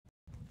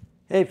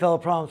Hey fellow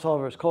problem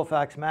solvers,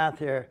 Colfax Math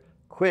here.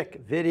 Quick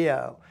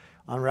video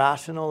on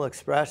rational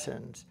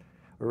expressions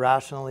or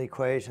rational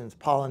equations.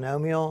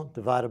 Polynomial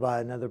divided by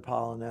another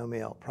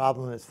polynomial.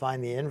 Problem is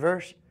find the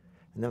inverse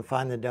and then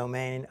find the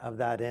domain of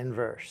that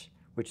inverse,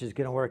 which is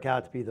going to work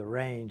out to be the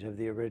range of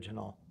the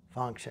original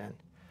function.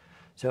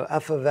 So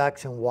f of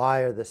x and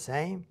y are the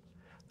same.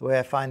 The way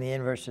I find the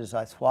inverse is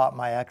I swap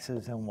my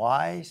x's and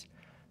y's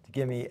to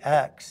give me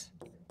x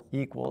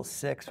equals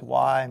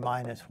 6y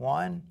minus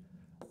 1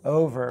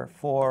 over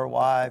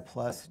 4y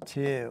plus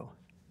 2.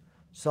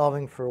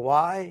 Solving for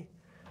y,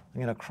 I'm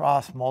going to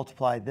cross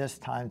multiply this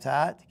times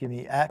that to give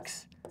me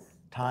x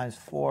times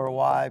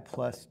 4y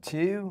plus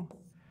 2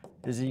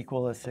 is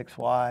equal to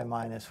 6y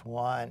minus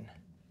 1.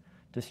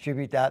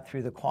 Distribute that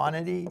through the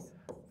quantity.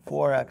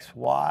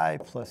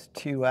 4xy plus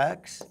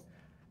 2x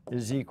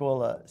is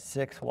equal to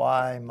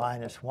 6y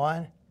minus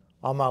 1.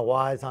 All my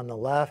y's on the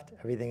left,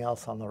 everything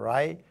else on the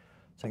right.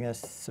 So I'm going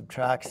to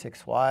subtract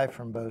 6y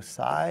from both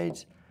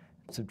sides.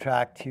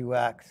 Subtract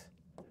 2x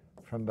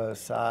from both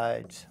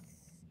sides.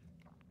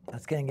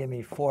 That's going to give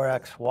me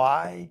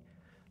 4xy.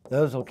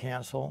 Those will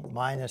cancel.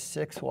 Minus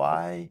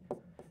 6y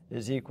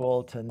is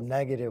equal to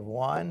negative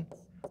 1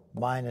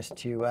 minus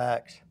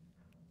 2x.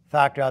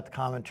 Factor out the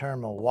common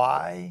term of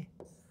y,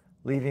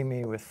 leaving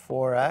me with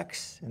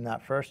 4x in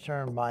that first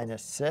term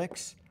minus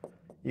 6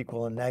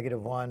 equal to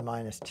negative 1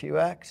 minus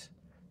 2x.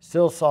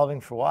 Still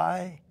solving for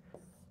y.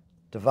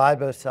 Divide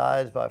both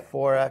sides by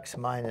 4x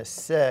minus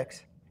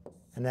 6.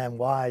 And then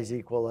y is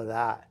equal to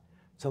that.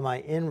 So my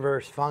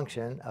inverse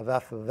function of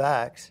f of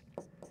x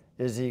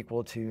is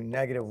equal to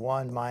negative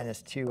 1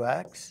 minus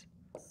 2x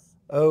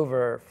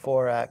over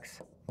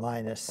 4x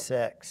minus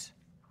 6.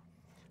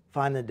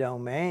 Find the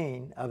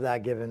domain of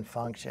that given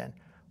function.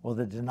 Well,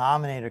 the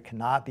denominator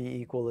cannot be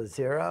equal to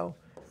 0.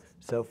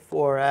 So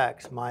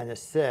 4x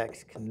minus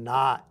 6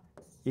 cannot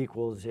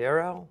equal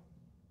 0.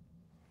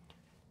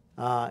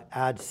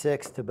 Add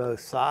 6 to both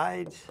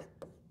sides.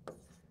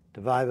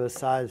 Divide both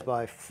sides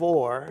by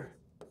 4,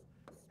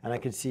 and I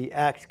can see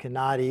x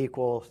cannot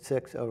equal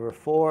 6 over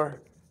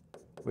 4,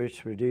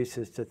 which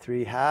reduces to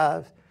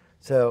 3/2.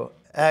 So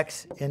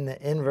x in the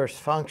inverse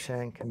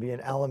function can be an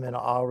element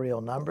of all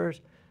real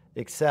numbers,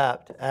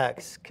 except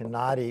x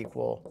cannot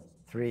equal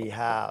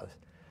 3/2.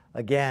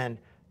 Again,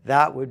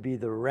 that would be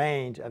the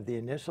range of the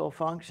initial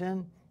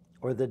function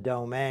or the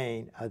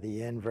domain of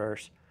the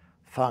inverse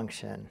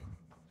function.